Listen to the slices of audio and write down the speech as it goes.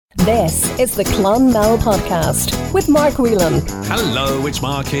This is the Clonmel Podcast with Mark Whelan. Hello, it's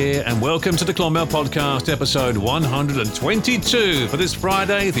Mark here, and welcome to the Clonmel Podcast, episode 122 for this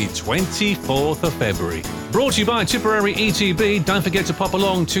Friday, the 24th of February. Brought to you by Tipperary ETB. Don't forget to pop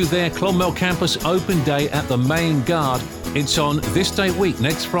along to their Clonmel Campus Open Day at the Main Guard. It's on this day week,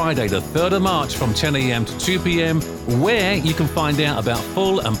 next Friday, the 3rd of March from 10 a.m. to 2 p.m, where you can find out about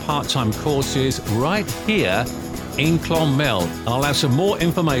full and part-time courses right here in Clonmel. I'll have some more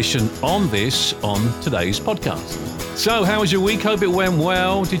information on this on today's podcast. So, how was your week? Hope it went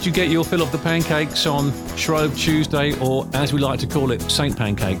well. Did you get your fill of the pancakes on Shrove Tuesday, or as we like to call it, St.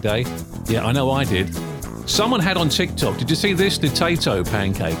 Pancake Day? Yeah, I know I did. Someone had on TikTok, did you see this? The Tato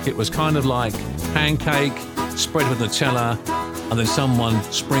pancake. It was kind of like pancake spread with Nutella, and then someone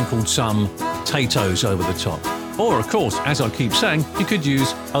sprinkled some Tatoes over the top. Or, of course, as I keep saying, you could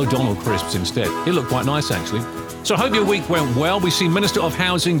use O'Donnell crisps instead. It looked quite nice, actually. So I hope your week went well. We see Minister of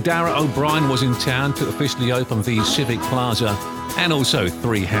Housing Darragh O'Brien was in town to officially open the Civic Plaza and also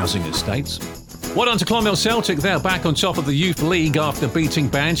 3 housing estates. Well done to Clonmel Celtic. They're back on top of the Youth League after beating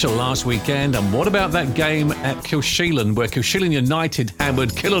Banshall last weekend. And what about that game at Kilsheelan, where Kilsheelan United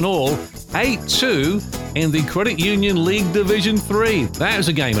hammered Killinall 8-2 in the Credit Union League Division 3? That was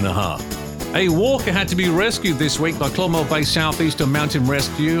a game and a half. A walker had to be rescued this week by Clonmel-based South Eastern Mountain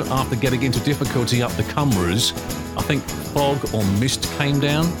Rescue after getting into difficulty up the Cumrus. I think fog or mist came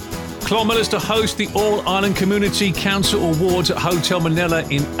down. Clonmel is to host the All-Ireland Community Council Awards at Hotel Manila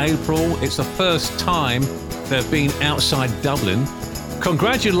in April. It's the first time they've been outside Dublin.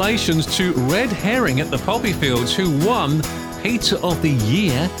 Congratulations to Red Herring at the Poppy Fields, who won Pizza of the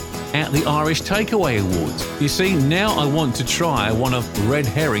Year at the Irish Takeaway Awards. You see, now I want to try one of Red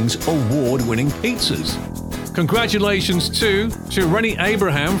Herring's award-winning pizzas. Congratulations too to Rennie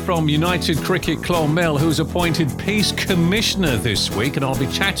Abraham from United Cricket Clonmel, who's appointed Peace Commissioner this week, and I'll be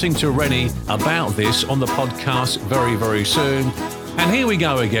chatting to Rennie about this on the podcast very, very soon. And here we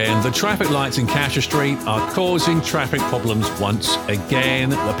go again. The traffic lights in Casher Street are causing traffic problems once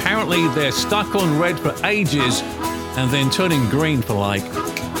again. Apparently they're stuck on red for ages and then turning green for like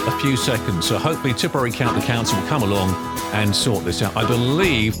a few seconds. So hopefully Tipperary County Council will come along and sort this out. I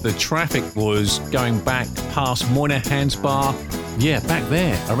believe the traffic was going back past Moynihan's Bar. Yeah, back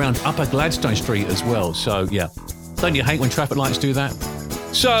there, around Upper Gladstone Street as well. So yeah, don't you hate when traffic lights do that?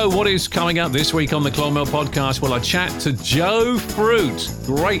 So what is coming up this week on the Clonmel Podcast? Well, I chat to Joe Fruit.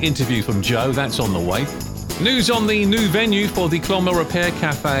 Great interview from Joe. That's on the way. News on the new venue for the Clonmel Repair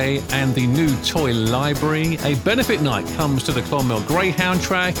Cafe and the new toy library. A benefit night comes to the Clonmel Greyhound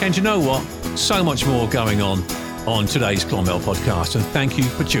track. And you know what? So much more going on today's Clonmel Podcast. And thank you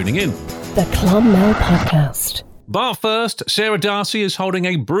for tuning in. The Clonmel Podcast. But first, Sarah Darcy is holding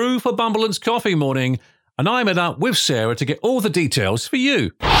a brew for Bumbleance coffee morning. And I met up with Sarah to get all the details for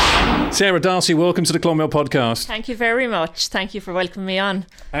you. Sarah Darcy, welcome to the Clonmel Podcast. Thank you very much. Thank you for welcoming me on.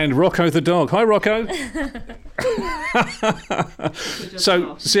 And Rocco the dog. Hi, Rocco.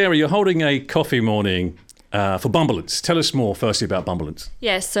 So, Sarah, you're holding a coffee morning for Bumbleance. Tell us more, firstly, about Bumbleance.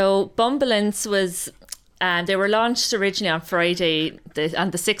 Yeah, so Bumbleance was... they were launched originally on Friday,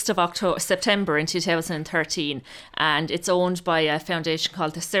 on the 6th of September in 2013. And it's owned by a foundation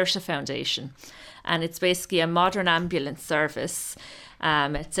called the Saoirse Foundation. And it's basically a modern ambulance service.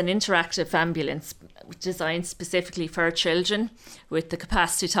 It's an interactive ambulance designed specifically for children with the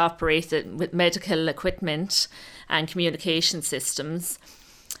capacity to operate it with medical equipment and communication systems.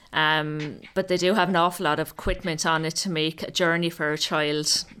 But they do have an awful lot of equipment on it to make a journey for a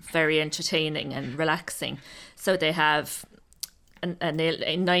child very entertaining and relaxing. So they have a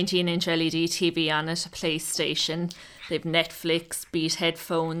 19-inch LED TV on it, a PlayStation. They've Netflix, Beat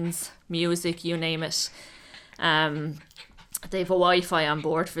headphones, music, you name it. They've a Wi-Fi on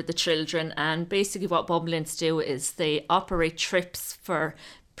board for the children, and basically what Bumbleance do is they operate trips for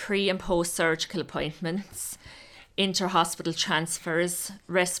pre- and post-surgical appointments, inter-hospital transfers,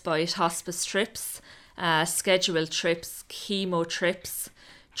 respite hospice trips, scheduled trips, chemo trips,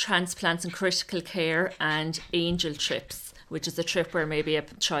 transplants and critical care, and angel trips, which is a trip where maybe a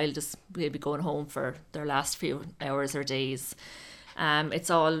child is maybe going home for their last few hours or days. It's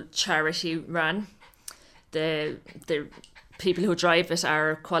all charity run. The people who drive it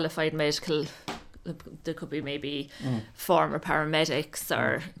are qualified medical. There could be maybe former paramedics,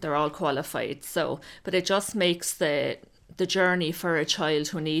 or they're all qualified. So, but it just makes the journey for a child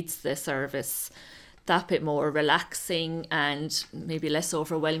who needs the service that bit more relaxing and maybe less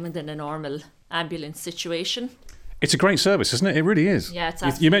overwhelming than a normal ambulance situation. It's a great service, isn't it? It really is. Yeah,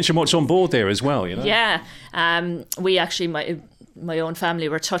 it's you mentioned what's on board there as well, you know? Yeah, we actually my own family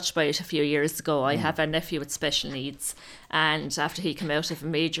were touched by it a few years ago. I have a nephew with special needs, and after he came out of a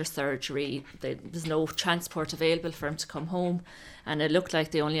major surgery, there was no transport available for him to come home, and it looked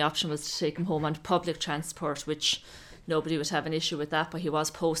like the only option was to take him home on public transport, which nobody would have an issue with that, but he was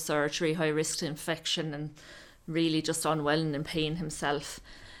post-surgery, high risk to infection, and really just unwell and in pain himself.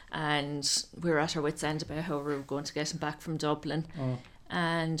 And we were at our wits' end about how we were going to get him back from Dublin.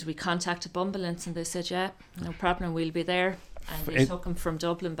 And we contacted Bumbleance, and they said, yeah, no problem, we'll be there. And they took him from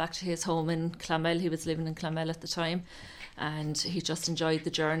Dublin back to his home in Clonmel. He was living in Clonmel at the time, and he just enjoyed the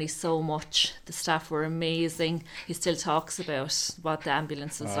journey so much. The staff were amazing. He still talks about what the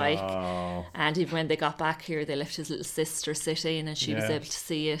ambulance was like. And even when they got back here, they left his little sister sitting, and she was able to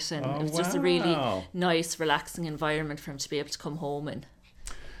see it. And it was just a really nice, relaxing environment for him to be able to come home in.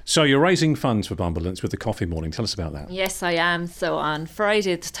 So you're raising funds for Bumbleance with the coffee morning. Tell us about that. Yes, I am. So on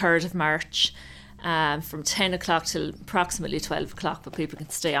Friday the 3rd of March, from 10 o'clock till approximately 12 o'clock, but people can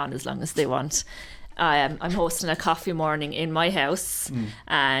stay on as long as they want. I'm hosting a coffee morning in my house,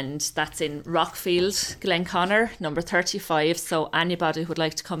 and that's in Rockfield, Glenconnor, number 35. So anybody who would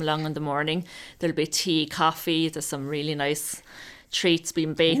like to come along in the morning, there'll be tea, coffee, there's some really nice treats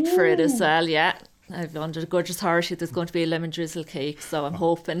being baked for it as well, yeah. I've under a good authority there's going to be a lemon drizzle cake, so I'm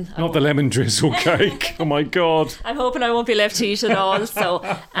hoping... Not the lemon drizzle cake, oh my God. I'm hoping I won't be left to eat it all, so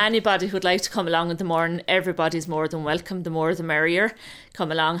anybody who'd like to come along in the morning, everybody's more than welcome, the more the merrier.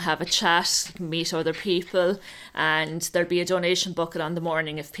 Come along, have a chat, meet other people, and there'll be a donation bucket on the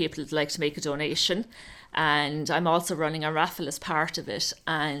morning if people would like to make a donation. And I'm also running a raffle as part of it,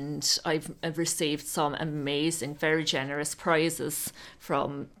 and I've received some amazing, very generous prizes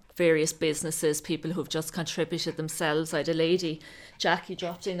from various businesses, people who've just contributed themselves. I had a lady, Jackie,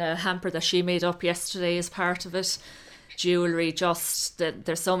 dropped in a hamper that she made up yesterday as part of it. Jewellery,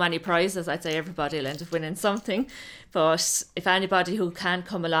 there's so many prizes, I'd say everybody will end up winning something. But if anybody who can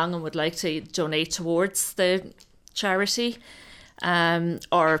come along and would like to donate towards the charity,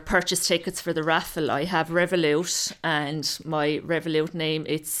 or purchase tickets for the raffle, I have Revolut, and my Revolut name,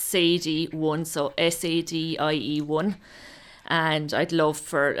 it's Sadie1, so SADIE1. And I'd love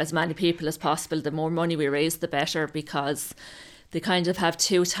for as many people as possible. The more money we raise, the better, because they kind of have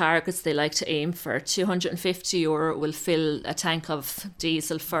two targets they like to aim for. €250 will fill a tank of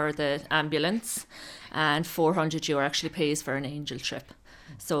diesel for the ambulance, and €400 actually pays for an angel trip.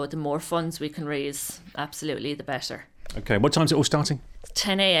 So the more funds we can raise, absolutely the better. Okay, what time's it all starting?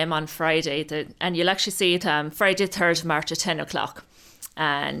 10 a.m. on Friday, and you'll actually see it Friday 3rd of March at 10 o'clock.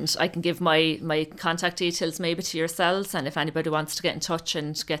 And I can give my contact details maybe to yourselves, and if anybody wants to get in touch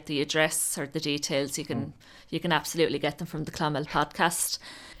and get the address or the details, you can absolutely get them from the Clonmel podcast.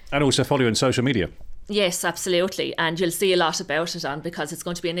 And also follow you on social media. Yes, absolutely. And you'll see a lot about it because it's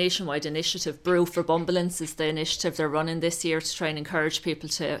going to be a nationwide initiative. Brew for Bumbleance is the initiative they're running this year to try and encourage people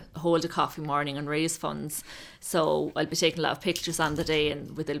to hold a coffee morning and raise funds. So I'll be taking a lot of pictures on the day,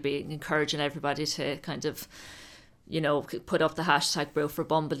 and they'll be encouraging everybody to kind of, put up the hashtag Brew for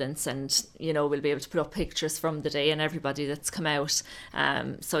Bumbleance, and, we'll be able to put up pictures from the day and everybody that's come out.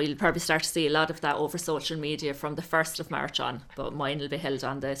 So you'll probably start to see a lot of that over social media from the 1st of March on, but mine will be held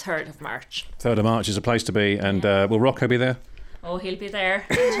on the 3rd of March. 3rd of March is a place to be, and will Rocco be there? Oh, he'll be there,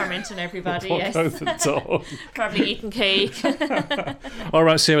 tormenting everybody, yes. Probably eating cake. All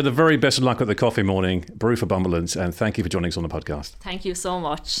right, Sarah, the very best of luck at the coffee morning. Brew for Bumbleance, and thank you for joining us on the podcast. Thank you so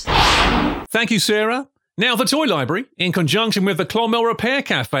much. Thank you, Sarah. Now, the Toy Library, in conjunction with the Clonmel Repair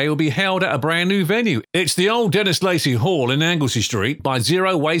Cafe, will be held at a brand new venue. It's the old Dennis Lacey Hall in Anglesey Street by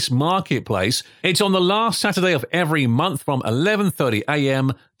Zero Waste Marketplace. It's on the last Saturday of every month from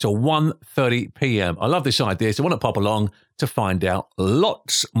 11:30am to 1:30pm. I love this idea, so I want to pop along to find out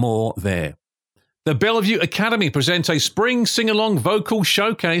lots more there. The Bellevue Academy presents a spring sing-along vocal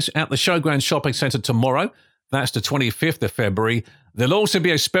showcase at the Showgrounds Shopping Centre tomorrow. That's the 25th of February. There'll also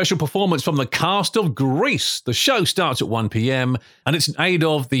be a special performance from the cast of Grease. The show starts at 1pm, and it's in aid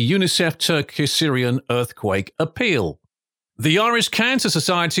of the UNICEF Turkish-Syrian earthquake appeal. The Irish Cancer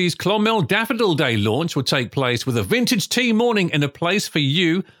Society's Clonmel Daffodil Day launch will take place with a vintage tea morning in a place for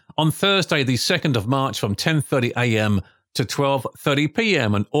you on Thursday, the 2nd of March from 10:30am to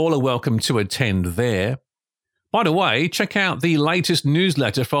 12:30pm, and all are welcome to attend there. By the way, check out the latest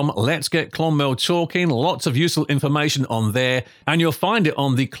newsletter from Let's Get Clonmel Talking. Lots of useful information on there. And you'll find it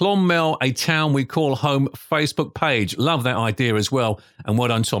on the Clonmel, A Town We Call Home Facebook page. Love that idea as well. And well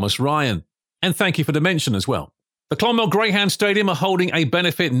done, Thomas Ryan. And thank you for the mention as well. The Clonmel Greyhound Stadium are holding a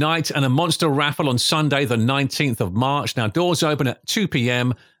benefit night and a monster raffle on Sunday, the 19th of March. Now, doors open at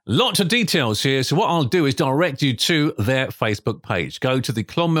 2pm. Lots of details here, so what I'll do is direct you to their Facebook page. Go to the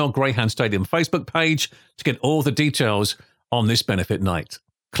Clonmel Greyhound Stadium Facebook page to get all the details on this benefit night.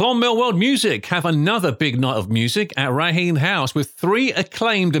 Clonmel World Music have another big night of music at Raheen House with 3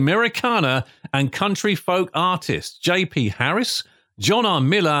 acclaimed Americana and country folk artists, J.P. Harris, John R.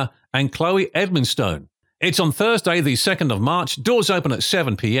 Miller and Chloe Edmonstone. It's on Thursday, the 2nd of March. Doors open at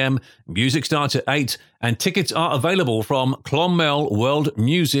 7 p.m. Music starts at 8 and tickets are available from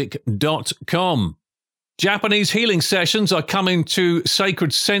clonmelworldmusic.com. Japanese healing sessions are coming to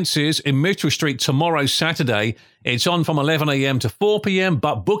Sacred Senses in Mitchell Street tomorrow, Saturday. It's on from 11 a.m. to 4 p.m,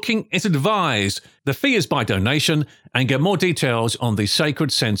 but booking is advised. The fee is by donation, and get more details on the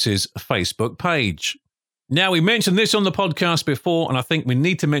Sacred Senses Facebook page. Now, we mentioned this on the podcast before, and I think we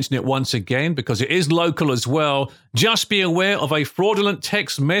need to mention it once again because it is local as well. Just be aware of a fraudulent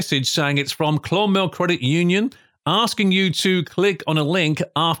text message saying it's from Clonmel Credit Union, asking you to click on a link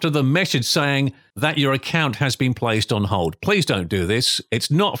after the message saying that your account has been placed on hold. Please don't do this.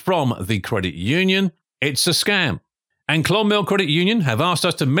 It's not from the credit union. It's a scam. And Clonmel Credit Union have asked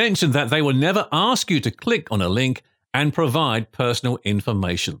us to mention that they will never ask you to click on a link and provide personal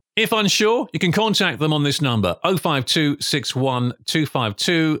information. If unsure, you can contact them on this number, 052 61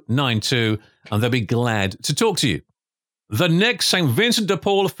 252 92, and they'll be glad to talk to you. The next St. Vincent de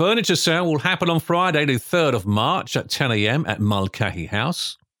Paul furniture sale will happen on Friday, the 3rd of March at 10 a.m. at Mulcahy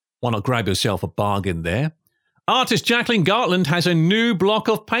House. Why not grab yourself a bargain there? Artist Jacqueline Gartland has a new block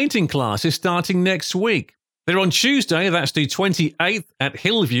of painting classes starting next week. They're on Tuesday, that's the 28th, at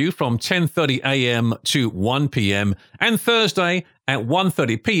Hillview from 10:30 a.m. to 1 p.m. and Thursday at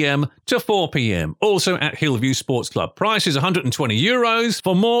 1:30 p.m. to 4 p.m. Also at Hillview Sports Club. Price is €120.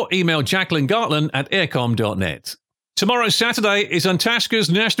 For more, email Jacqueline Gartland at aircom.net. Tomorrow, Saturday, is Untasker's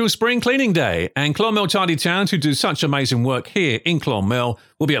National Spring Cleaning Day, and Clonmel Tidy Towns, who do such amazing work here in Clonmel,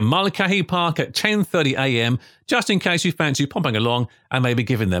 will be at Mulcahy Park at 10:30 a.m, just in case you fancy popping along and maybe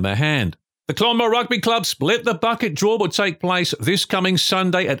giving them a hand. The Clonmel Rugby Club Split the Bucket draw will take place this coming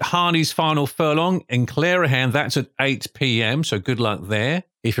Sunday at Harney's Final Furlong in Clarehan. That's at 8 p.m, so good luck there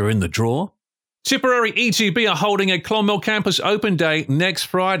if you're in the draw. Tipperary ETB are holding a Clonmel Campus Open Day next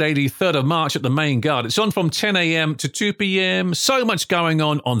Friday, the 3rd of March at the Main Guard. It's on from 10 a.m. to 2 p.m. So much going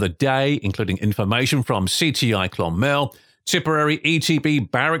on the day, including information from CTI Clonmel, Tipperary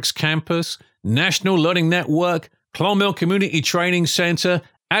ETB Barracks Campus, National Learning Network, Clonmel Community Training Centre,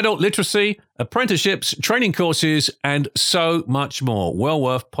 adult literacy, apprenticeships, training courses, and so much more. Well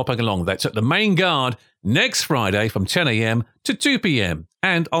worth popping along. That's at the Main Guard next Friday from 10 a.m. to 2 p.m.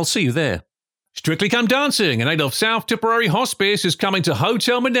 And I'll see you there. Strictly Come Dancing in aid of South Tipperary Hospice is coming to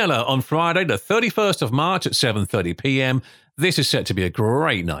Hotel Manila on Friday, the 31st of March at 7:30 p.m. This is set to be a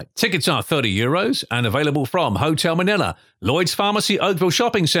great night. Tickets are €30 and available from Hotel Manila, Lloyd's Pharmacy Oakville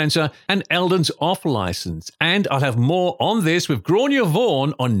Shopping Centre and Eldon's Off Licence. And I'll have more on this with Grania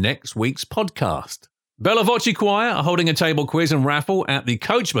Vaughan on next week's podcast. Bella Voce Choir are holding a table quiz and raffle at the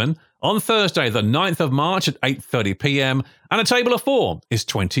Coachman on Thursday, the 9th of March at 8:30 p.m. and a table of 4 is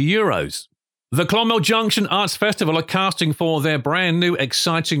 €20. The Clonmel Junction Arts Festival are casting for their brand new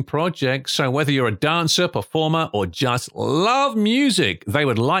exciting project, so whether you're a dancer, performer, or just love music, they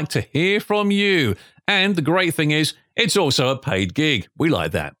would like to hear from you. And the great thing is, it's also a paid gig. We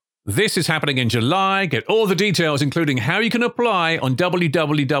like that. This is happening in July. Get all the details, including how you can apply, on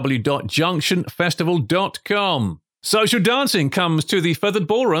www.junctionfestival.com. Social dancing comes to the Feathered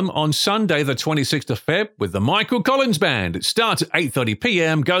Ballroom on Sunday, the 26th of Feb, with the Michael Collins Band. It starts at 8:30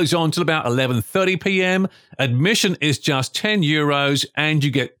 p.m, goes on till about 11:30 p.m. Admission is just €10, and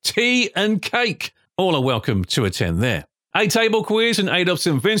you get tea and cake. All are welcome to attend there. A table quiz in aid of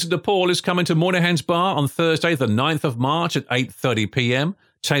St. Vincent de Paul is coming to Moynihan's Bar on Thursday, the 9th of March at 8:30 p.m.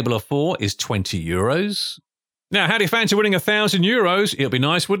 Table of 4 is €20. Now, how do you fancy winning €1,000? It'll be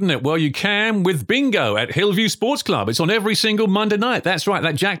nice, wouldn't it? Well, you can with bingo at Hillview Sports Club. It's on every single Monday night. That's right,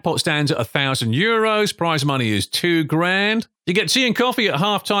 that jackpot stands at €1,000. Prize money is $2,000. You get tea and coffee at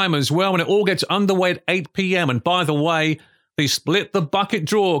half-time as well, and it all gets underway at 8 p.m. And by the way, the Split the Bucket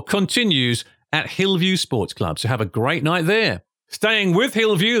draw continues at Hillview Sports Club, so have a great night there. Staying with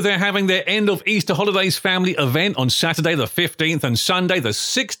Hillview, they're having their end of Easter holidays family event on Saturday the 15th and Sunday the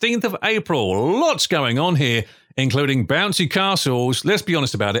 16th of April. Lots going on here, including bouncy castles. Let's be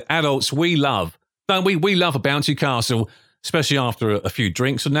honest about it, adults, we love, don't we? We love a bouncy castle, especially after a few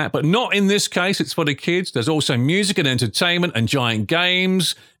drinks and that, but not in this case. It's for the kids. There's also music and entertainment and giant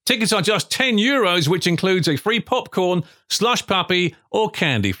games. Tickets are just €10, which includes a free popcorn, slush puppy, or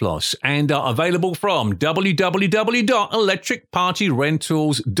candy floss, and are available from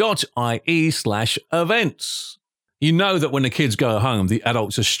www.electricpartyrentals.ie/events. You know that when the kids go home, the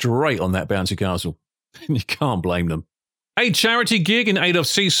adults are straight on that bouncy castle. You can't blame them. A charity gig in aid of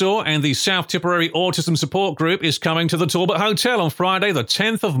Seesaw and the South Tipperary Autism Support Group is coming to the Talbot Hotel on Friday, the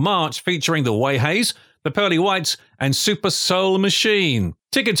 10th of March, featuring the Wayhays, the Pearly Whites and Super Soul Machine.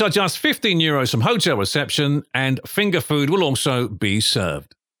 Tickets are just €15 from hotel reception, and finger food will also be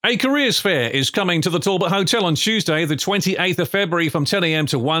served. A careers fair is coming to the Talbot Hotel on Tuesday, the 28th of February from 10 a.m.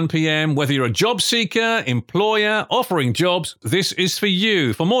 to 1 p.m. Whether you're a job seeker, employer, offering jobs, this is for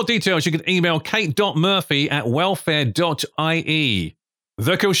you. For more details, you can email kate.murphy@welfare.ie.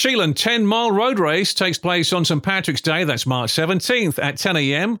 The Kilsheelan 10-mile road race takes place on St Patrick's Day, that's March 17th at 10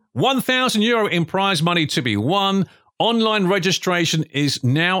 a.m. €1,000 in prize money to be won. Online registration is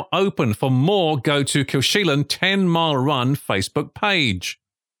now open. For more, go to Kilsheelan 10-mile run Facebook page.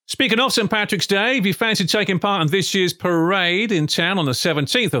 Speaking of St Patrick's Day, if you fancy taking part in this year's parade in town on the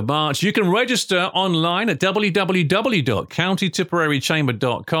 17th of March, you can register online at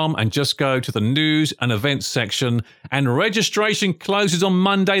www.countytipperary.chamber.com and just go to the news and events section, and registration closes on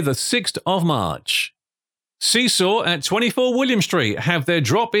Monday the 6th of March. Seesaw at 24 William Street have their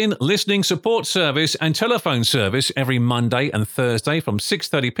drop-in listening support service and telephone service every Monday and Thursday from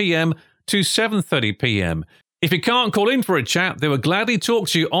 6:30 p.m. to 7:30 p.m. If you can't call in for a chat, they will gladly talk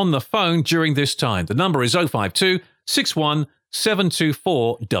to you on the phone during this time. The number is 052 61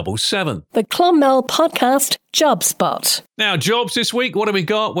 724 77. The Clonmel Podcast Job Spot. Now, jobs this week, what have we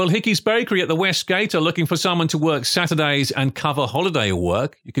got? Well, Hickey's Bakery at the West Gate are looking for someone to work Saturdays and cover holiday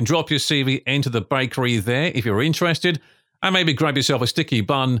work. You can drop your CV into the bakery there if you're interested, and maybe grab yourself a sticky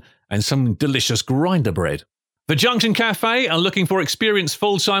bun and some delicious grinder bread. The Junction Cafe are looking for experienced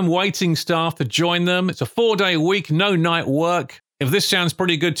full-time waiting staff to join them. It's a 4-day week, no night work. If this sounds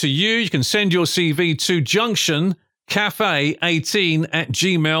pretty good to you, you can send your CV to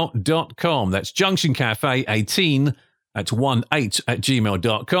junctioncafe18@gmail.com. That's junctioncafe18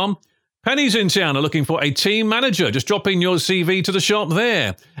 @gmail.com. Penny's in town are looking for a team manager. Just drop in your CV to the shop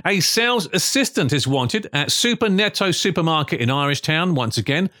there. A sales assistant is wanted at Super Netto Supermarket in Irishtown. Once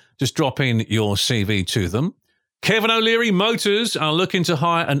again, just drop in your CV to them. Kevin O'Leary Motors are looking to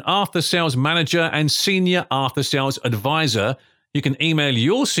hire an after-sales manager and senior after-sales advisor. You can email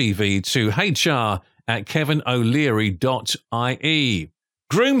your CV to hr@kevinoleary.ie.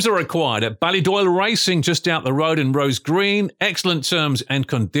 Grooms are required at Ballydoyle Racing just out the road in Rose Green. Excellent terms and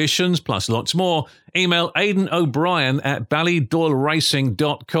conditions, plus lots more. Email Aidan O'Brien at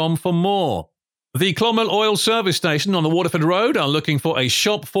ballydoyleracing.com for more. The Clonmel Oil Service Station on the Waterford Road are looking for a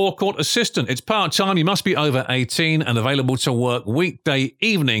shop forecourt assistant. It's part-time, you must be over 18 and available to work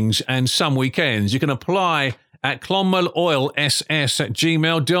evenings and some weekends. You can apply at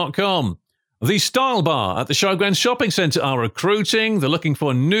clonmeloilss@gmail.com. The Style Bar at the Showgrounds Shopping Centre are recruiting. They're looking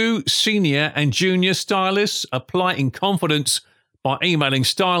for new senior and junior stylists. Apply in confidence by emailing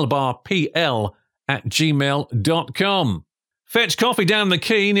stylebarpl@gmail.com. Fetch Coffee down the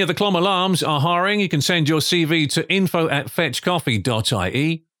quay near the Clonmel Arms are hiring. You can send your CV to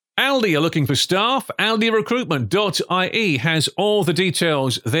info@fetchcoffee.ie. Aldi are looking for staff. AldiRecruitment.ie has all the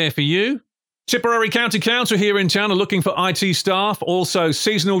details there for you. Tipperary County Council here in town are looking for IT staff, also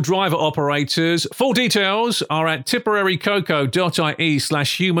seasonal driver operators. Full details are at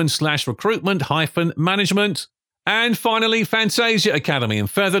tipperarycoco.ie/human/recruitment-management. And finally, Fantasia Academy in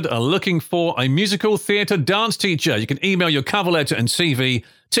Feathered are looking for a musical theatre dance teacher. You can email your cover letter and CV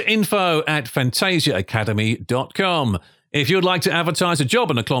to info@fantasiaacademy.com. If you'd like to advertise a job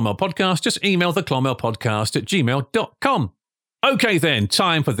on the Clonmel Podcast, just email the clonmelpodcast@gmail.com. Okay then,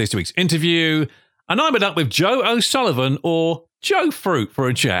 time for this week's interview. And I met up with Joe O'Sullivan, or Joe Fruit, for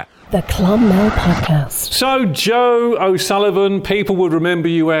a chat. The Clonmel Podcast. So, Joe O'Sullivan, people would remember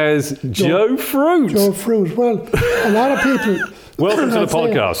you as Joe Fruit. Joe Fruit. Well, a lot of people... Welcome to the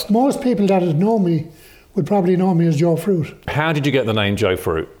podcast. Most people that know me would probably know me as Joe Fruit. How did you get the name Joe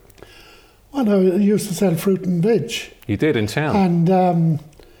Fruit? Well, I used to sell fruit and veg. You did, in town? And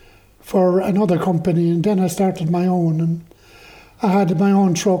for another company, and then I started my own, and I had my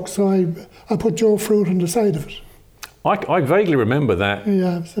own truck, so I put Joe Fruit on the side of it. I vaguely remember that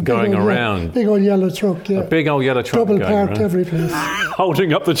going around. Big old yellow truck, yeah. A big old yellow truck double parked every place.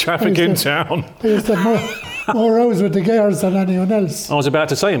 Holding up the traffic in town. I used to have more rows with the gears than anyone else. I was about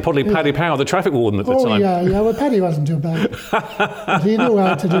to say, and probably Paddy Power, the traffic warden at the time. Oh, yeah, well, Paddy wasn't too bad. But he knew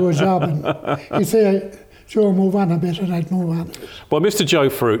how to do a job. And he'd say, Joe, move on a bit, and I'd move on a bit. Well, Mr. Joe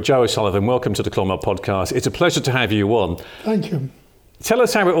Fruit, Joe O'Sullivan, welcome to the Clonmel Podcast. It's a pleasure to have you on. Thank you. Tell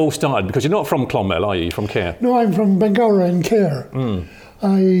us how it all started, because you're not from Clonmel, are you? You're from Cahir? No, I'm from Bangora in Cahir.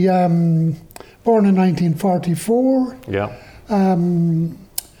 I born in 1944. Yeah.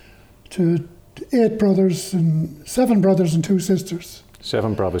 To 7 brothers and 2 sisters.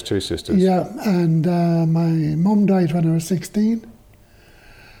 7 brothers, 2 sisters. Yeah, and my mum died when I was 16.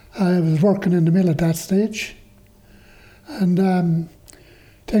 I was working in the mill at that stage. And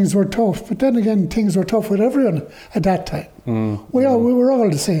things were tough. But then again, things were tough with everyone at that time. We were all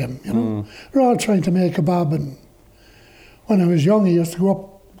the same, you know. We were all trying to make a bob. And when I was young, I used to go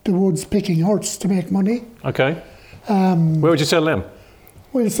up the woods picking horts to make money. Okay. Where would you sell them?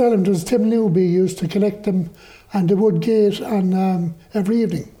 We'd sell them. There was Tim Newby used to collect them and the wood gate on every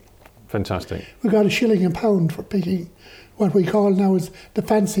evening. Fantastic. We got £1 a pound for picking what we call now is the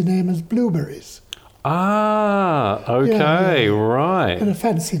fancy name is blueberries. Ah, okay, right. And a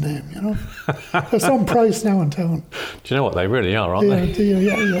fancy name, you know. There's some price now in town. Do you know what? They really are, aren't they?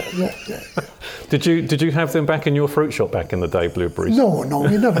 Yeah. Did you have them back in your fruit shop back in the day, blueberries? No,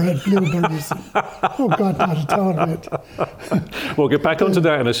 we never had blueberries. Oh God, not at all, mate. We'll get back onto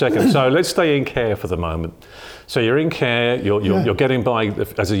that in a second. So let's stay in care for the moment. So you're in care, you're getting by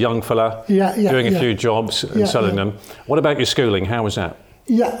as a young fella, doing a few jobs and selling them. What about your schooling? How was that?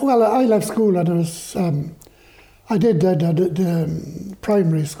 Yeah, well, I left school and I did the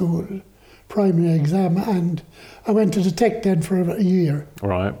primary school, primary exam, and I went to the tech then for a year.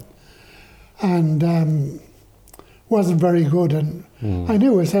 Right. And wasn't very good, and I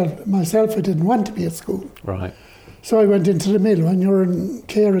knew myself I didn't want to be at school. Right. So I went into the mill. When you were in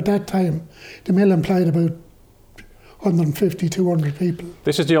care at that time, the mill employed about 150, 200 people.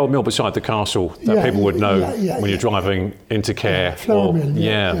 This is the old mill beside the castle that people would know when you're driving into care. Flour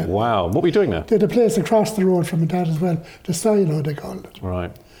mill, Wow. What were you doing there? There's a place across the road from that as well, the silo they called it.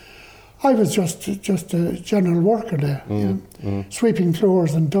 Right. I was just a general worker there, sweeping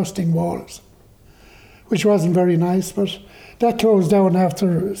floors and dusting walls, which wasn't very nice, but that closed down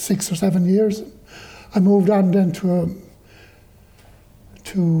after 6 or 7 years. I moved on then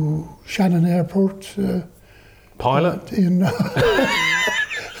to Shannon Airport. Pilot?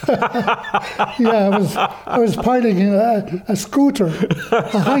 I was piloting a scooter,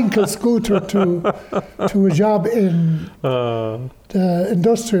 a Heinkel scooter to a job in the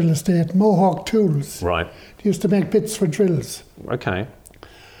industrial estate, Mohawk Tools. Right. They used to make bits for drills. Okay.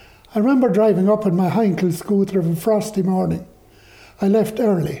 I remember driving up in my Heinkel scooter of a frosty morning. I left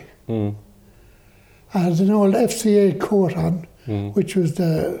early. I had an old FCA coat on, which was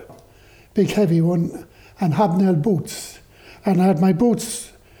the big heavy one, and hobnail boots. And I had my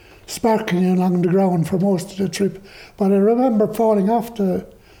boots sparkling along the ground for most of the trip. But I remember falling off the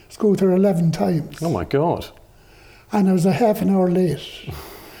scooter 11 times. Oh my God. And I was a half an hour late.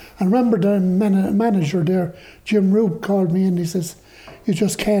 I remember the manager there, Jim Roop, called me and he says, "You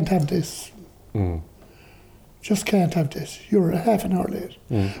just can't have this. Just can't have this. You're a half an hour late."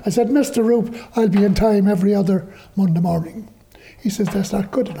 I said, "Mr. Roop, I'll be in time every other Monday morning." He says, "That's not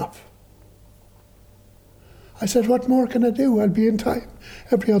good enough." I said, "What more can I do? I'll be in time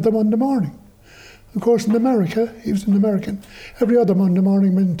every other Monday morning." Of course, in America, he was an American, every other Monday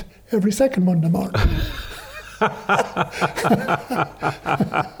morning meant every second Monday morning.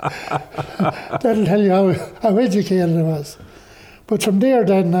 That'll tell you how educated I was. But from there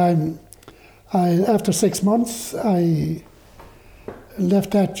then, after 6 months, I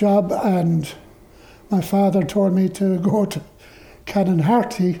left that job and my father told me to go to Canon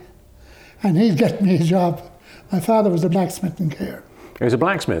Harty and he'd get me a job. My father was a blacksmith in care. He was a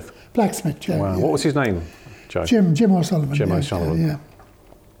blacksmith? Blacksmith, yeah. Wow. What was his name, Joe? Jim O'Sullivan. Jim O'Sullivan. Yeah.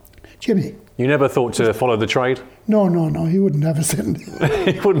 Jimmy. You never thought to follow the trade? No, he wouldn't have us in.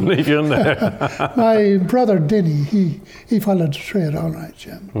 He wouldn't leave you in there? My brother Dinny, he followed the trade all right,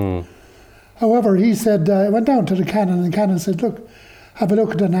 Jim. However, he said, I went down to the Canon and Canon said, "Look, have a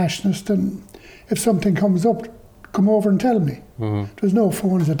look at the Nationalist and if something comes up, come over and tell me." There was no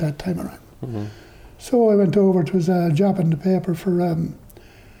phones at that time around. So I went over. It was a job in the paper for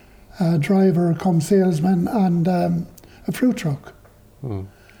a driver, come salesman, and a fruit truck.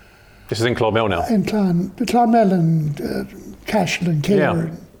 This is in Clonmel now? In Clonmel and Cashel and Care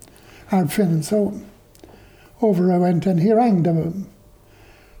and Ardfin and so on. Over I went and he rang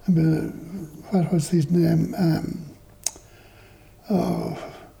what was his name?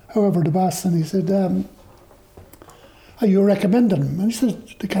 However, the boss, and he said, "Are you recommending him?" And he said,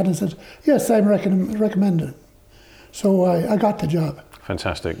 the Canon said, "Yes, I'm recommending him." So I got the job.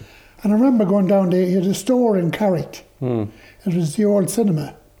 Fantastic. And I remember going down there, he had a store in Carrick. It was the old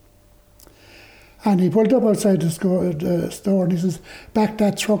cinema. And he pulled up outside the store and he says, "Back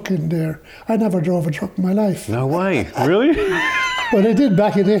that truck in there." I never drove a truck in my life. No way, really? But I did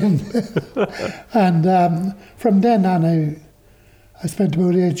back it in. And from then on, I spent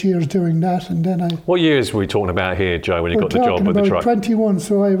about 8 years doing that, and then What years were we talking about here, Joe, when you got the job with the truck? 21,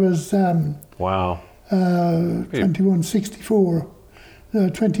 so I was... Wow. 21, 64,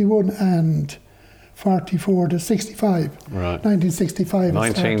 21 and 44 to 65. Right. 1965.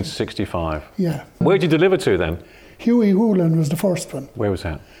 1965. Yeah. Where did you deliver to then? Huey Hoolan was the first one. Where was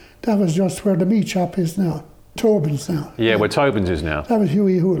that? That was just where the meat shop is now. Tobin's now. Yeah, where Tobin's is now. That was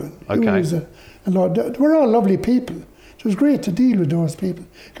Huey Hoolan. Okay. Huey was a lot. They were all lovely people. It was great to deal with those people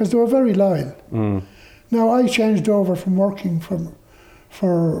because they were very loyal. Now I changed over from working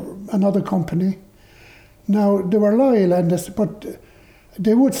for another company. Now they were loyal, but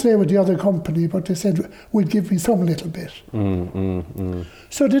they would stay with the other company, but they said, would give me some little bit.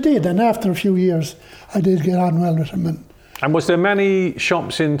 So they did, and after a few years, I did get on well with them. And was there many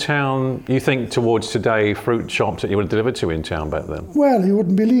shops in town, you think, towards today, fruit shops that you would deliver to in town back then? Well, you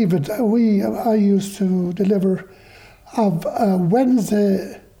wouldn't believe it. I used to deliver of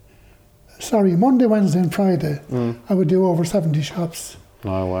Monday, Wednesday and Friday. I would do over 70 shops.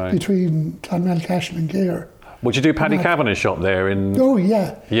 No way. Between Clonmel, Cashel and Gare. Would you do Paddy Kavanagh's shop there in... Oh,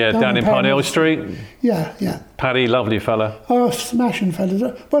 yeah. Yeah, down in Parnell Street? Yeah. Paddy, lovely fella. Oh, smashing fellas.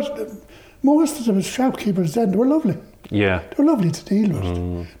 But most of the shopkeepers then, they were lovely. Yeah. They were lovely to deal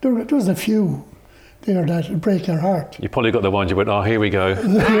with. There was a few there that would break your heart. You probably got the ones you went, oh, here we go.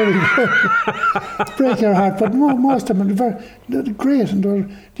 Here we go. Break your heart. But most of them they're great. And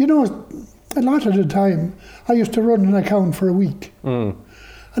a lot of the time, I used to run an account for a week. A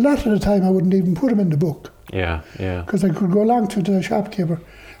lot of the time, I wouldn't even put them in the book. Yeah. Because I could go along to the shopkeeper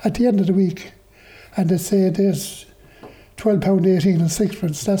at the end of the week and they'd say there's £12.18 and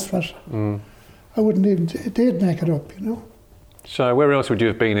sixpence. That's what I wouldn't even, they'd make it up, So where else would you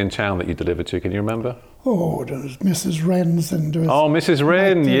have been in town that you delivered to? Can you remember? Oh, there was Mrs. Wren's and there was... Oh, Mrs.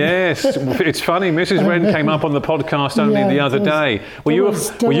 Wren, yes. It's funny, Mrs. Wren came up on the podcast only the other day. Were you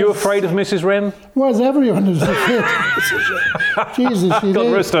afraid of Mrs. Wren? Was everyone was afraid of Mrs. Wren. Jesus, she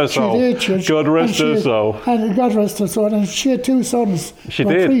God rest her soul. God rest her soul. And God rest her soul. And she had two sons. She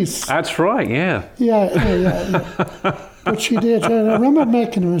did. Priests. That's right, yeah. Yeah. But she did. And I remember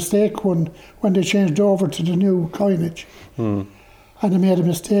making a mistake when they changed over to the new coinage. And I made a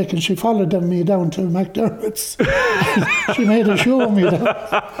mistake, and she followed me down to McDermott's. She made a show of me that.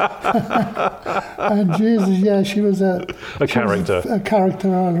 And Jesus, yeah, she was a character. A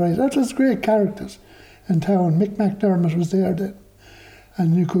character, all right. That was great characters in town. Mick McDermott was there then.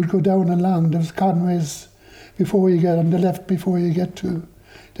 And you could go down along. There was Conway's on the left before you get to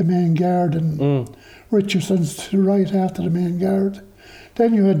the main guard, and Richardson's to the right after the main guard.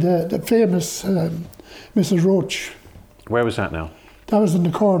 Then you had the famous Mrs. Roach. Where was that now? That was in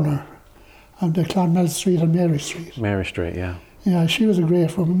the corner of the Clonmel Street and Mary Street. Mary Street, yeah. Yeah, she was a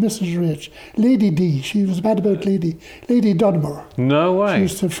great woman, Mrs. Rich. Lady D, she was mad about Lady Dunmore. No way. She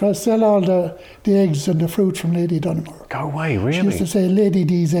used to sell all the eggs and the fruit from Lady Dunmore. Go away, really? She used to say Lady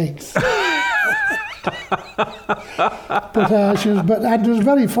D's eggs. But and it was a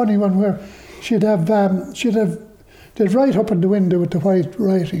very funny one where they'd write up in the window with the white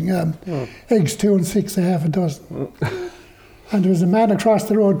writing, eggs 2 and 6 a half a dozen. And there was a man across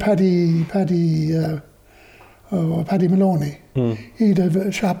the road, Paddy Maloney. He'd have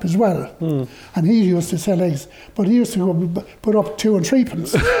a shop as well. And he used to sell eggs, but he used to put up 2 and 3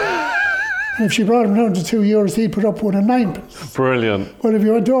 pence. And if she brought him down to €2, he'd put up 1 and 9 pence. Brilliant. But if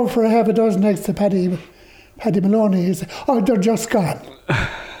you went over for a half a dozen eggs to Paddy Maloney, he'd say, oh, they're just gone.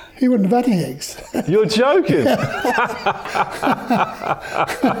 He wouldn't have any eggs. You're joking?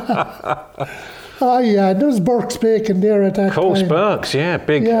 Oh yeah, there was Burke's Bacon there at that Of course, time. Burke's, yeah,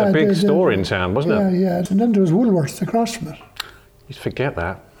 a big store in town, wasn't it? Yeah. And then there was Woolworths across from it. You'd forget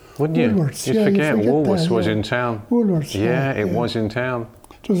that, wouldn't you? Woolworths, You'd forget Woolworths was in town. Woolworths, yeah. It was in town.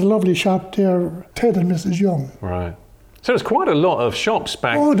 There was a lovely shop there, Ted and Mrs. Young. Right. So there's quite a lot of shops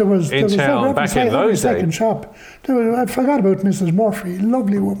back in town back in those days. Second shop. I forgot about Mrs. Murphy,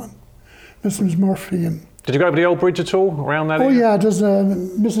 lovely woman, Mrs. Murphy. And did you go over the old bridge at all around that area? Yeah, there's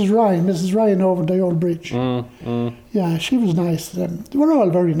Mrs. Ryan over the old bridge. Yeah, she was nice. They were all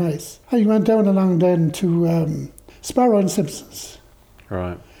very nice. I went down along then to Sparrow and Simpson's.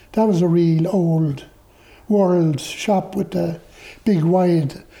 Right. That was a real old world shop with the big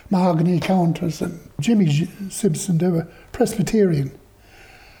wide mahogany counters, and Jimmy Simpson, they were Presbyterian.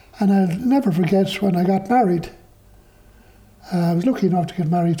 And I'll never forget when I got married. I was lucky enough to get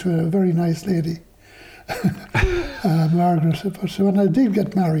married to a very nice lady. Margaret. But when I did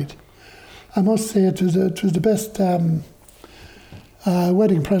get married, I must say it was the best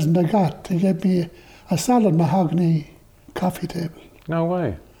wedding present I got. They gave me a solid mahogany coffee table. No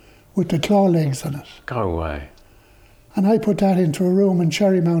way. With the claw legs on it. Go away. And I put that into a room in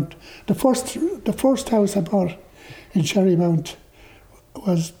Cherrymount. The first house I bought in Cherrymount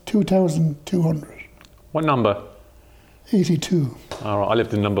was 2,200. What number? 82. All right, I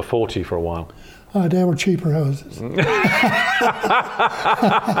lived in number 40 for a while. They were cheaper houses.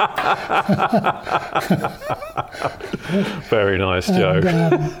 Very nice, Joe.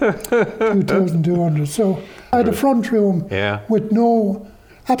 2,200. So I had a front room with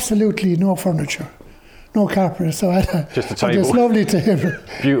absolutely no furniture, no carpet. So I had just a table. This lovely table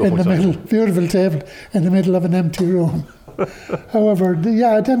in the middle, beautiful table in the middle of an empty room. However,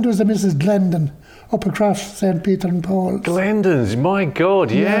 then there was a Mrs. Glendon up across St. Peter and Paul's. Glendon's, my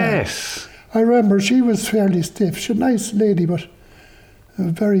God, yes. I remember she was fairly stiff. She's a nice lady, but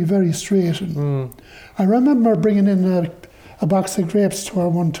very, very straight. And I remember bringing in a box of grapes to her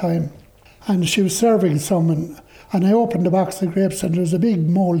one time, and she was serving some, and I opened the box of grapes, and there was a big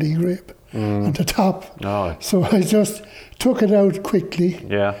mouldy grape at the top. Oh. So I just took it out quickly,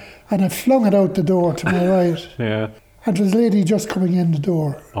 and I flung it out the door to my right. And there was a lady just coming in the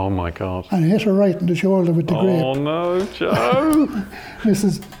door. Oh my God. And I hit her right in the shoulder with the grape. Oh no, Joe.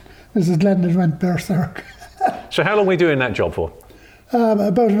 Mrs. Glendon went berserk. So how long were you doing that job for?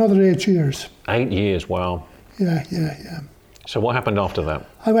 About another 8 years. 8 years, wow. Yeah. So what happened after that?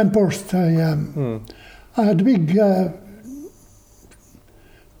 I went burst. I had the big...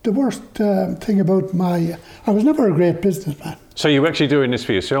 the worst thing about I was never a great businessman. So you were actually doing this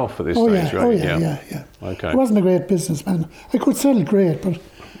for yourself at this stage, right? Oh, yeah. Okay. I wasn't a great businessman. I could sell great, but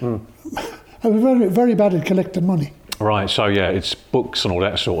I was very, very bad at collecting money. Right, so it's books and all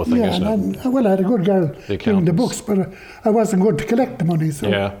that sort of thing, isn't it? I had a good girl doing the books, but I wasn't good to collect the money,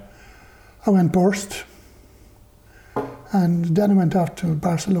 so I went burst. And then I went off to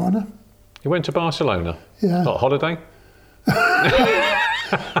Barcelona. You went to Barcelona? Yeah. What, holiday?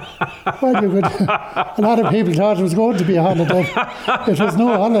 Well, a lot of people thought it was going to be a holiday. It was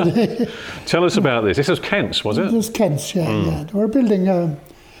no holiday. Tell us about this. This was Kent's, was it? It was Kent's, yeah. They were building a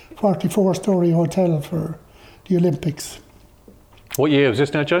 44-storey hotel for the Olympics. What year was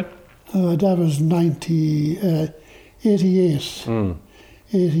this now, Joe? That was 88.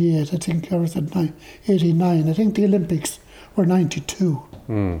 88, I think, or was it 89? I think the Olympics were 92.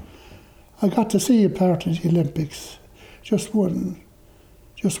 I got to see a part of the Olympics. Just one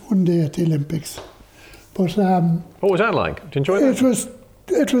day at the Olympics. But what was that like? Did you enjoy that?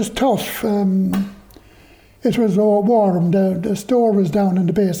 It was tough. It was warm. The store was down in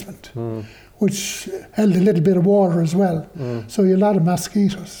the basement, which held a little bit of water as well. So you had a lot of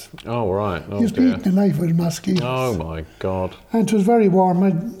mosquitoes. Oh, right. Oh, you was beaten alive with mosquitoes. Oh, my God. And it was very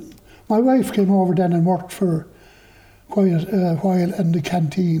warm. My wife came over then and worked for quite a while in the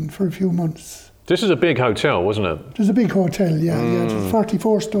canteen for a few months. This is a big hotel, wasn't it? It was a big hotel, yeah. It was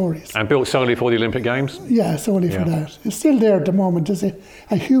 44 stories. And built solely for the Olympic Games? Yeah, solely for that. It's still there at the moment. There's a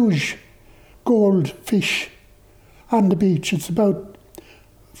huge gold fish on the beach. It's about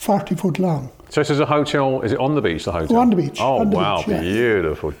 40 foot long. So this is a hotel, is it on the beach, the hotel? On the beach. Oh, wow,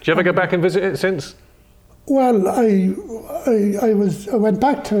 beautiful. Did you ever go back and visit it since? Well, I went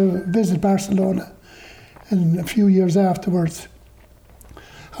back to visit Barcelona in a few years afterwards.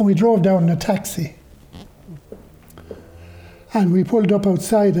 And we drove down in a taxi. And we pulled up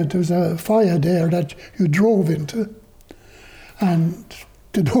outside it. There was a fire there that you drove into. And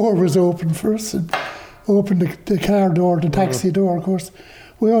the door was open for us. And opened the car door, the taxi door, of course.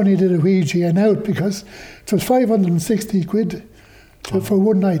 We only did a Ouija and out because it was 560 quid for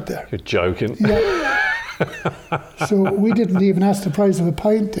one night there. You're joking. Yeah. So we didn't even ask the price of a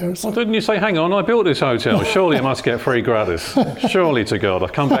pint there. So. Well, didn't you say, hang on, I built this hotel. Surely it must get free gratis. Surely to God.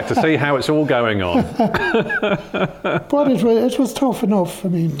 I've come back to see how it's all going on. But it was tough enough. I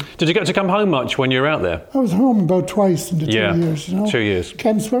mean, did you get to come home much when you were out there? I was home about twice in the 2 years. 2 years.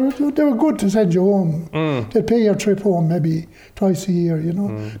 Kents they were good to send you home. They'd pay your trip home maybe twice a year, you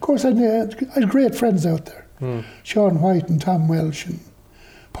know. Of course, I had great friends out there. Sean White and Tom Welsh and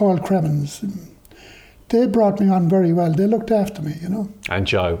Paul Cremens. They brought me on very well. They looked after me, you know. And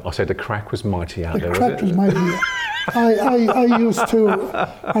Joe, I said the crack was mighty out there, was it? The crack was mighty. I used to,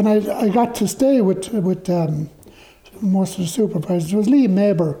 and I got to stay with most of the supervisors. It was Lee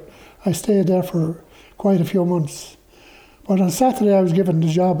Maber. I stayed there for quite a few months. But on Saturday I was given the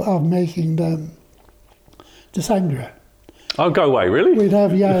job of making the sangria. Oh, go away, really? We'd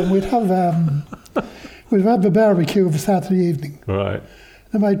have a barbecue for Saturday evening. Right.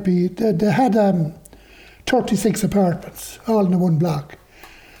 There might be, they had 36 apartments, all in the one block.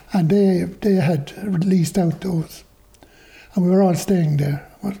 And they had leased out those. And we were all staying there.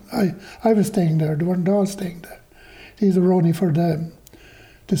 Well, I was staying there, they weren't all staying there. These were only for the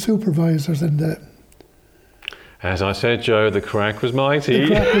supervisors and the... As I said, Joe, the crack was mighty. The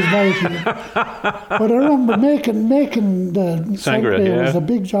crack was mighty. But I remember making the sangria was a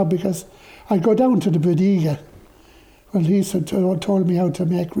big job because I'd go down to the bodega Well, he told me how to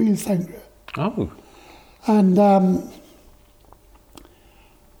make real sangria. Oh. And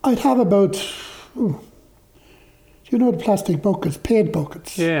I'd have about, you know, the plastic buckets, paint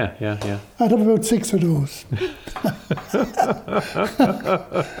buckets. Yeah. I'd have about 6 of those.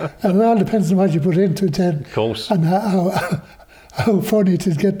 And it all depends on what you put into it then. Of course. And how funny it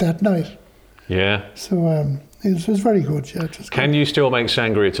is get that night. Yeah. So it was very good, yeah. Can you still make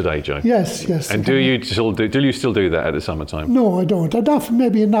sangria today, Joe? Yes. And do you still do that at the summertime? No, I don't.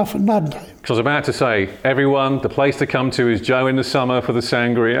 Maybe enough at night time. Because I was about to say, everyone, the place to come to is Joe in the summer for the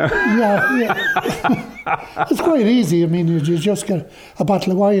sangria. Yeah. It's quite easy. I mean, you just get a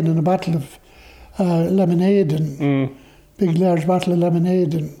bottle of wine and a bottle of lemonade and big large bottle of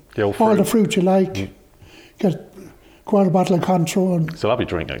lemonade and all the fruit you like. Get quarter bottle of Cointreau. It's a lovely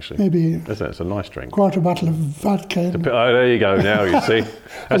drink, actually. Maybe it's a nice drink. Quarter bottle of vodka. Oh, there you go. Now you see.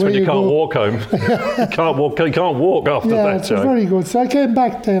 That's when you can't walk home. You can't walk after that. Yeah, it's very good. So I came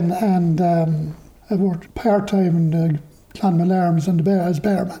back then, and I worked part time in the Clonmel Arms and as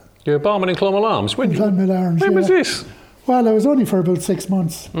barman. You're a barman in Clonmel Arms. When was this? Well, I was only for about 6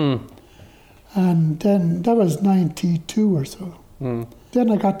 months, and then that was 92 or so. Then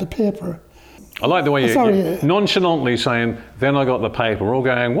I got the paper. I like the way you're nonchalantly saying, then I got the paper. We're all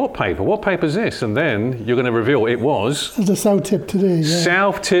going, what paper? What paper's this? And then you're going to reveal it was... The South Tipp Today, yeah.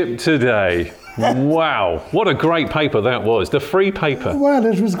 South Tipp Today. Wow. What a great paper that was. The free paper. Well,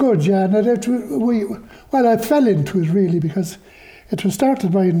 it was good, yeah. And I fell into it, really, because it was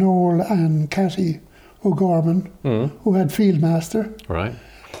started by Noel and Cathy O'Gorman, who had Field Master. Right.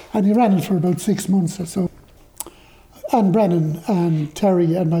 And he ran it for about 6 months or so. And Brennan and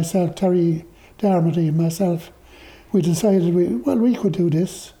Terry and myself, Terry Darmody and myself, we decided we could do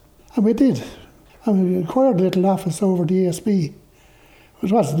this, and we did. And we acquired a little office over the ASB.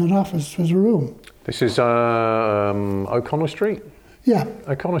 It wasn't an office, it was a room. This is O'Connor Street? Yeah.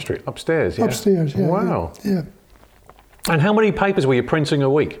 O'Connor Street, upstairs, yeah? Upstairs, yeah. Wow. Yeah. And how many papers were you printing a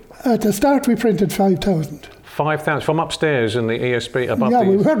week? At the start we printed 5,000. 5,000 from upstairs in the ESB above. Yeah,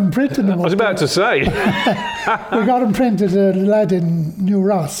 we weren't printing them. I was about to say. We got them printed at a lad in New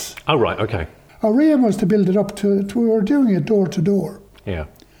Ross. Oh, right, okay. Our aim was to build it up to we were doing it door to door. Yeah.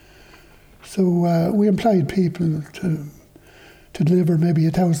 So we employed people to deliver maybe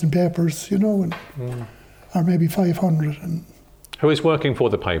 1,000 papers, you know, or maybe 500. And who is working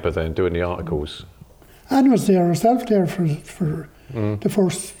for the paper then, doing the articles? Anne was there herself there for the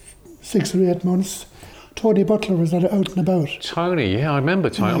first 6 or 8 months. Tony Butler was out and about. Tony, yeah, I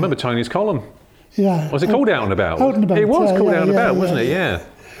remember Tony. I remember Tony's column. Yeah. Was it called Out and About? Out and About. It was called Out and About, wasn't it? Yeah.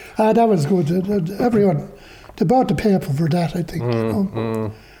 That was good. Everyone, they bought the paper for that, I think. You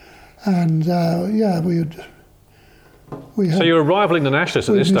know? And we had. So you were rivaling the Nationalists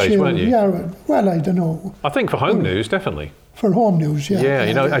at this stage, weren't you? Yeah. Well, I don't know. I think for home news, definitely. For home news, yeah. Yeah,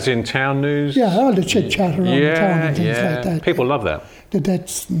 you know, as in town news. Yeah, all the chit chat around the town and things like that. People love that. The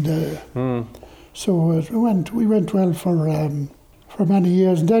debts and the. So we went well for many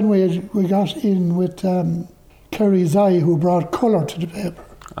years, and then we got in with Kerry Zai, who brought colour to the paper.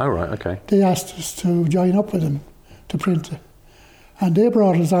 Oh right, okay. They asked us to join up with them to print it, and they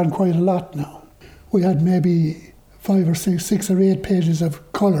brought us on quite a lot now. We had maybe 5 or 6 or 8 pages of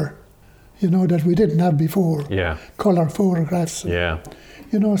colour, you know, that we didn't have before. Yeah. Colour photographs. Yeah.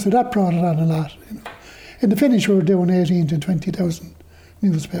 You know, so that brought it on a lot. You know. In the finish, we were doing 18 to 20,000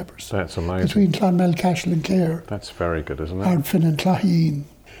 newspapers. That's amazing. Between Clonmel, Cashel and Clare. That's very good, isn't it? Ardfin and Claheen.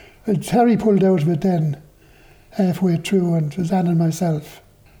 Terry pulled out of it then, halfway through, and it was Anne and myself.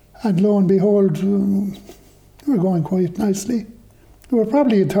 And lo and behold, we were going quite nicely. We were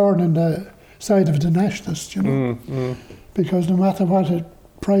probably a thorn in the side of the Nationalists, you know, because no matter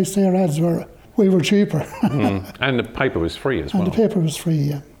what price their ads were, we were cheaper. And the paper was free as well. And the paper was free,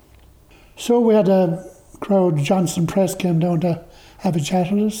 yeah. So we had a crowd, Johnson Press came down to have a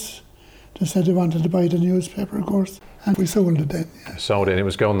chat with us. They said they wanted to buy the newspaper, of course, and we sold it then. Yeah. Sold it and it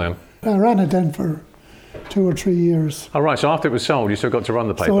was gone then? I ran it then for 2 or 3 years. Oh right, so after it was sold, you still got to run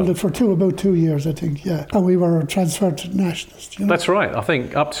the paper? Sold it for about 2 years, I think, yeah. And we were transferred to the Nationalist, you know? That's right. I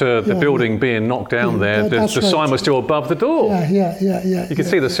think up to the building being knocked down there, the sign was still above the door. Yeah. You can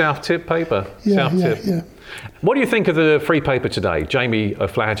see the South Tipp paper. South Tipp. What do you think of the free paper today? Jamie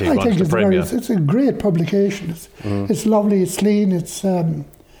O'Flaherty runs the Premier. It's a great publication. It's lovely, it's clean, it's,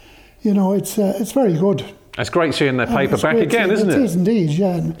 it's very good. It's great seeing their paper back again, isn't it? It is indeed,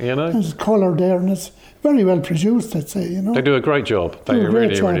 yeah. And you know? There's colour there and it's very well produced, I'd say, you know. They do a great job. They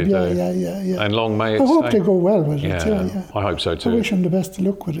really do. Yeah. And long may it I hope stay. they go well with it, yeah. I hope so too. I wish them the best of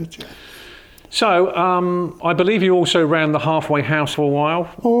luck with it, yeah. So, I believe you also ran the Halfway House for a while?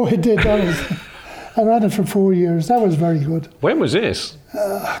 Oh, I did. I ran it for 4 years. That was very good. When was this?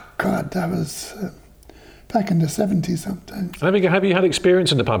 God, that was back in the 70s sometimes. Have you had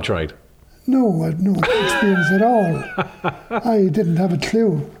experience in the pub trade? No, I had no experience at all. I didn't have a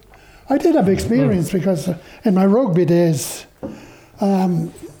clue. I did have experience because in my rugby days,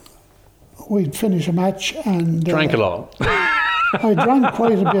 we'd finish a match and... Drank a lot. I drank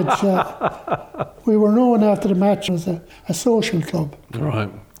quite a bit. We were known after the match as a social club. Right.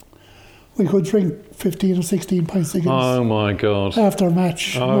 We could drink 15 or 16 pints of Guinness. Oh my God. After a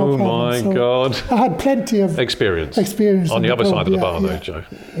match. Oh my God. I had plenty of experience on the other club, side of the bar, though, Joe.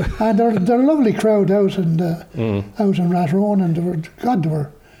 And they're a lovely crowd out in Rathrowan, and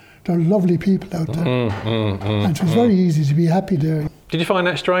they're lovely people out there. And it was very easy to be happy there. Did you find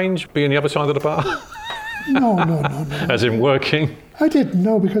that strange, being the other side of the bar? No. As in working? I didn't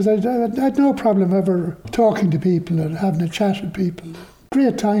know, because I had no problem ever talking to people and having a chat with people.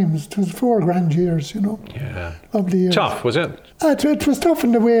 Great times. It was 4 grand years, Yeah. Lovely years. Tough, was it? It was tough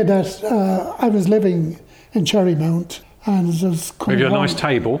in the way that I was living in Cherrymount, and it was coming Maybe a home. nice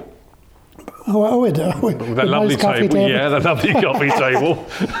table. With that lovely nice coffee table. Yeah, that lovely coffee table.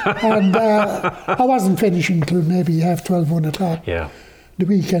 And I wasn't finishing till maybe 12:30, 1 o'clock. Yeah. The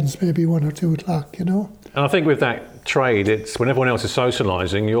weekends maybe 1 or 2 o'clock, And I think with that trade, it's when everyone else is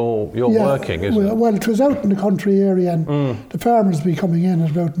socialising, you're working, isn't it? Well, it was out in the country area, and the farmers would be coming in at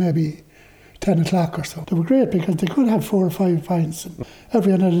about maybe 10 o'clock or so. They were great because they could have 4 or 5 pints, and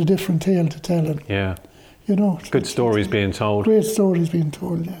everyone had a different tale to tell. And, yeah. Good stories being told. Great stories being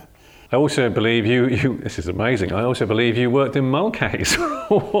told, yeah. I also believe you this is amazing, I also believe you worked in Mulcahy's. Yeah,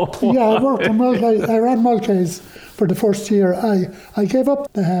 I worked in Mulcahy. I ran Mulcahy's for the first year. I gave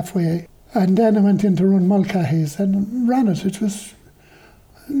up the halfway, and then I went in to run Mulcahy's and ran it. It was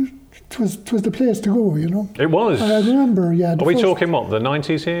the place to go, It was. I remember, yeah. Are we talking what, the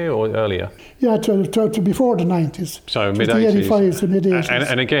 90s here or earlier? Yeah, to before the 90s. So mid-80s. The 85s to mid-80s.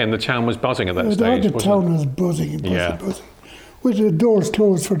 And again, the town was buzzing at that stage, The town was buzzing. Buzzing. With the doors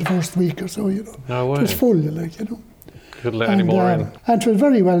closed for the first week or so, No way. It was full, Couldn't let any more in. And it was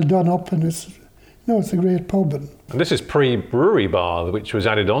very well done up, and it's a great pub. And this is pre-brewery bar, which was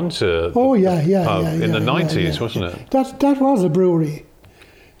added on to the pub in the 90s, wasn't it? That was a brewery.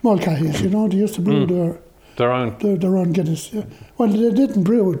 Mulcahy's, they used to brew their own Guinness. Yeah. Well, they didn't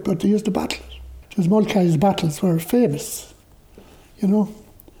brew it, but they used to battle it. Because Mulcahy's battles were famous, Then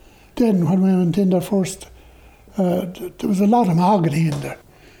when we went in there first, there was a lot of mahogany in there.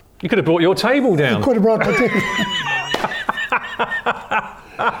 You could have brought your table down. I could have brought my table.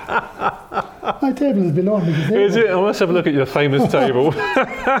 My table is below me. Is it? I must have a look at your famous table.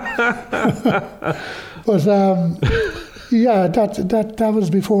 But yeah, that was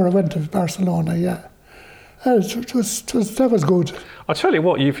before I went to Barcelona. Yeah, that was good. I'll tell you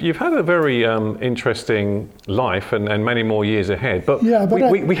what, you've had a very interesting life and many more years ahead. But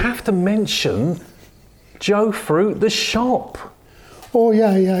we have to mention Joe Fruit, the shop. Oh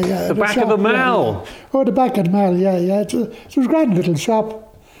yeah. The back of the Mall. Yeah. Oh, the back of the Mall. Yeah. It was a grand little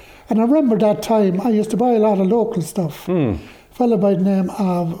shop, and I remember that time I used to buy a lot of local stuff. A fellow by the name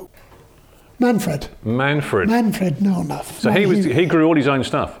of Manfred, no enough. So he grew all his own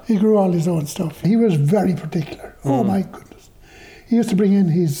stuff? He grew all his own stuff. He was very particular. Oh my goodness. He used to bring in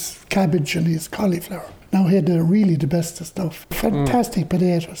his cabbage and his cauliflower. Now he had really the best of stuff. Fantastic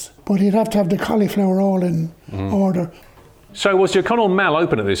potatoes. But he'd have to have the cauliflower all in order. So was your Clonmel Mall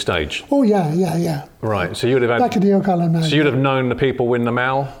open at this stage? Oh yeah. Right, so you would have had... Back at the O'Connell Mall. So you'd have known the people in the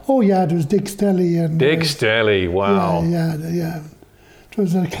Mall? Oh yeah, there was Dick's Deli and... Dick's Deli, wow. Yeah. There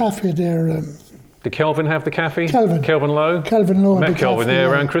was a cafe there. Did Kelvin have the cafe? Kelvin Lowe? Kelvin Lowe. I met Kelvin there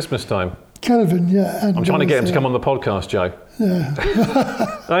around Christmas time. Kelvin, yeah. And I'm trying to get him to come on the podcast, Joe. Yeah.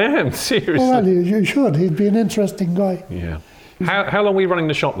 I am, seriously. Oh, well, you should. He'd be an interesting guy. Yeah. How long were you running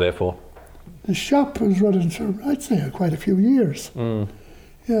the shop there for? The shop was running for, I'd say, quite a few years.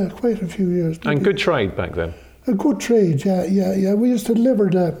 Yeah, quite a few years. And good trade back then? A good trade, yeah. We used to deliver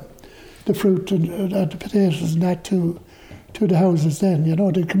the fruit and the potatoes and that to the houses then,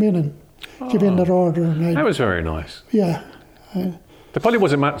 They'd come in and give in their order. And that was very nice. Yeah. There probably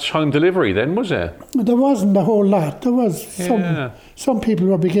wasn't much home delivery then, was there? There wasn't a whole lot. There was some people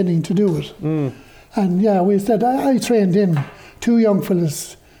were beginning to do it. And yeah, we said, I trained in 2 young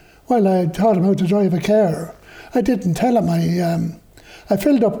fellas. Well, I taught them how to drive a car. I didn't tell them. I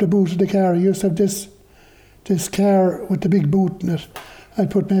filled up the boot of the car. I used to have this car with the big boot in it. I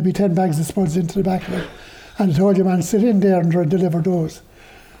put maybe 10 bags of spuds into the back of it. And I told you, man, sit in there and deliver those.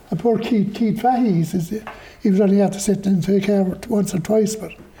 And poor Keith Fahey, he was only had to sit into a car once or twice,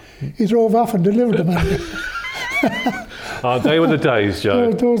 but he drove off and delivered them. Oh, they were the days,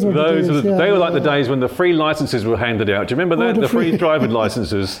 Joe. Those were the days, they were like the days when the free licences were handed out. Do you remember that? The free driving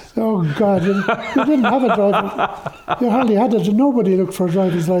licences. Oh, God. You didn't have a driver. You hardly had it. Nobody looked for a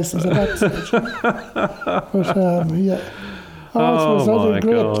driver's licence at that stage. But, yeah. Oh, my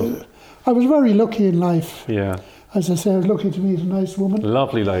God. I was very lucky in life. Yeah. As I say, I was lucky to meet a nice woman.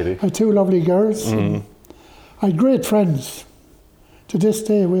 Lovely lady. I had 2 lovely girls. I had great friends. To this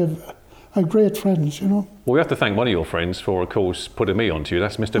day, I had great friends, you know. Well, we have to thank one of your friends for, of course, putting me onto you.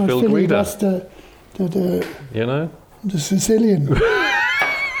 That's Mr. Phil Philly, Greeder. that's the you know? The Sicilian. the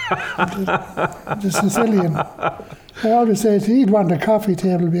Sicilian. I always say he'd want a coffee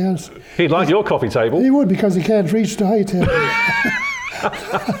table, because He'd like your coffee table. he would, because he can't reach the high table.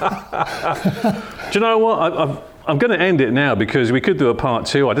 Do you know what? I'm going to end it now, because we could do a part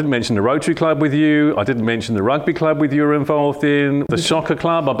 2. I didn't mention the Rotary Club with you. I didn't mention the rugby club with you were involved in. The soccer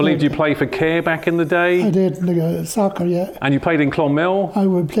club. I believe you played for Care back in the day. I did soccer, yeah. And you played in Clonmel. I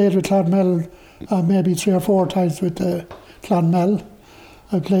played with Clonmel maybe 3 or 4 times with Clonmel.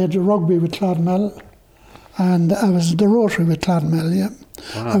 I played rugby with Clonmel. And I was the Rotary with Clonmel, yeah.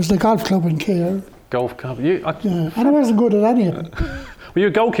 Wow. I was the golf club in Care. Golf club. And I wasn't good at any of them. Were you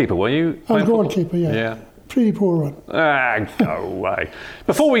a goalkeeper, were you? I was a goalkeeper, yeah. Yeah. Pretty poor one. Go away.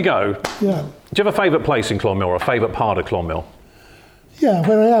 Before we go, do you have a favourite place in Clonmel or a favourite part of Clonmel? Yeah,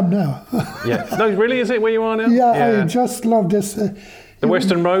 where I am now. Yeah. No, really, is it where you are now? Yeah. I just love this. The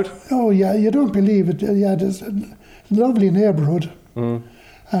Western Road? Oh, yeah, you don't believe it. Yeah, there's a lovely neighbourhood.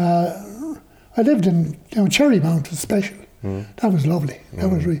 I lived in Cherrymount, was special. That was lovely. That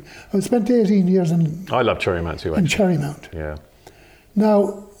was really. I spent 18 years in. I love Cherrymount too. In Cherrymount. Yeah.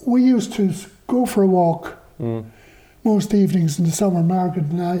 Now we used to go for a walk most evenings in the summer, Margaret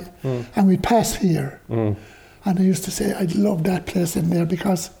and I, and we'd pass here. And I used to say I love that place in there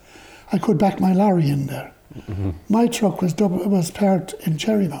because I could back my lorry in there. My truck was parked in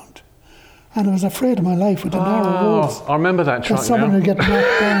Cherrymount, and I was afraid of my life with the narrow roads. I remember that truck. Someone would get knocked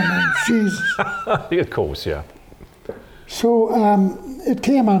down. And Jesus. Of course, yeah. So it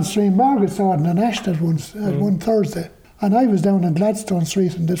came on stream. Margaret saw it in the National at one Thursday, and I was down on Gladstone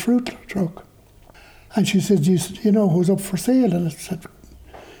Street in the fruit truck, and she said, "You know who's up for sale?" And I said,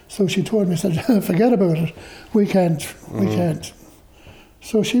 so she told me, said, "Forget about it. We can't.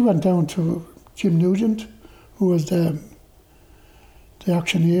 So she went down to Jim Nugent, who was the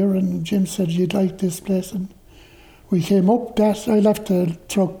auctioneer, and Jim said, "You'd like this place?" And we came up that. I left the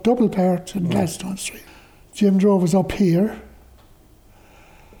truck double parked in Gladstone Street. Jim drove us up here,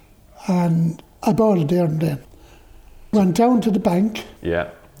 and I bought it there and then. Went down to the bank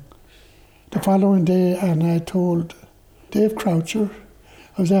the following day, and I told Dave Croucher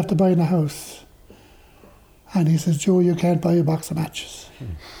I was after buying a house. And he says, "Joe, you can't buy a box of matches."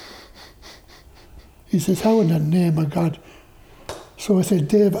 He says, "How in the name of God?" So I said,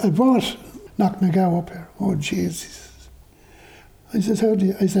 "Dave, I bought Knocknagow up here." "Oh, Jesus." I says, "How do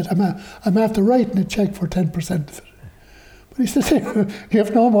you?" I said, I'm after writing a cheque for 10% of it. But he says, "You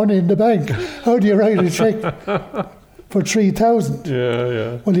have no money in the bank. How do you write a cheque for 3,000?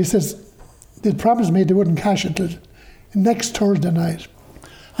 Yeah. Well, he says, they promised me they wouldn't cash it till next Thursday night.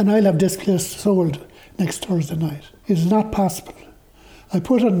 And I'll have this place sold next Thursday night. It's not possible. I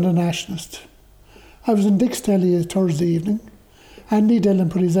put it in the Nationalist. I was in Dickstelly Thursday evening. Andy Dillon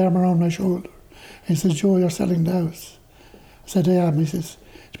put his arm around my shoulder. He says, "Joe, you're selling the house." I said, "I am." He says,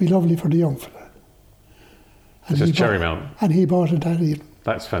 "It'd be lovely for the young fella." And this is Cherrymount. And he bought it that evening.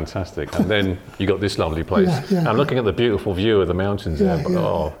 That's fantastic. And then you got this lovely place. I'm looking at the beautiful view of the mountains there.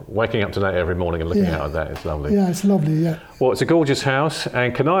 Waking up to that every morning and looking out at that, it's lovely. Yeah, it's lovely, yeah. Well, it's a gorgeous house.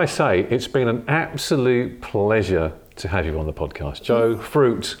 And can I say, it's been an absolute pleasure to have you on the podcast.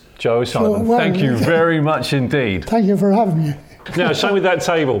 Joe Simon, thank you very much indeed. Thank you for having me. Now, show me that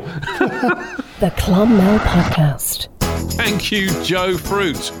table. The Clonmel Podcast. Thank you, Joe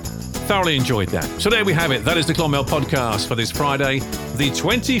Fruit. Thoroughly enjoyed that. So there we have it. That is the Clonmel Podcast for this Friday, the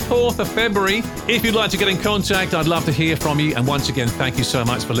 24th of February. If you'd like to get in contact, I'd love to hear from you. And once again, thank you so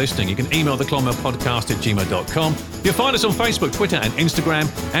much for listening. You can email the Clonmel Podcast at gmail.com. You'll find us on Facebook, Twitter and Instagram.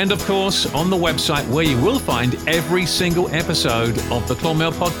 And of course, on the website where you will find every single episode of the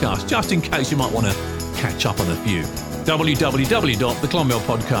Clonmel Podcast, just in case you might want to catch up on a few.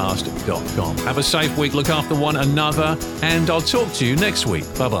 www.theclonmelpodcast.com. Have a safe week, look after one another, and I'll talk to you next week.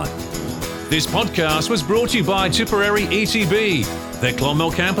 Bye-bye. This podcast was brought to you by Tipperary ETB. The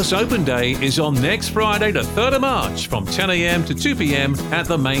Clonmel Campus Open Day is on next Friday, the 3rd of March, from 10 a.m. to 2 p.m. at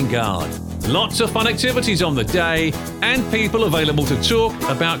the Main Guard. Lots of fun activities on the day, and people available to talk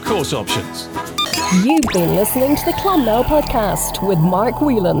about course options. You've been listening to the Clonmel Podcast with Mark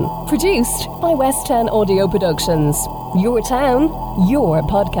Whelan, produced by West 10 Audio Productions. Your town, your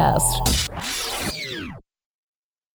podcast.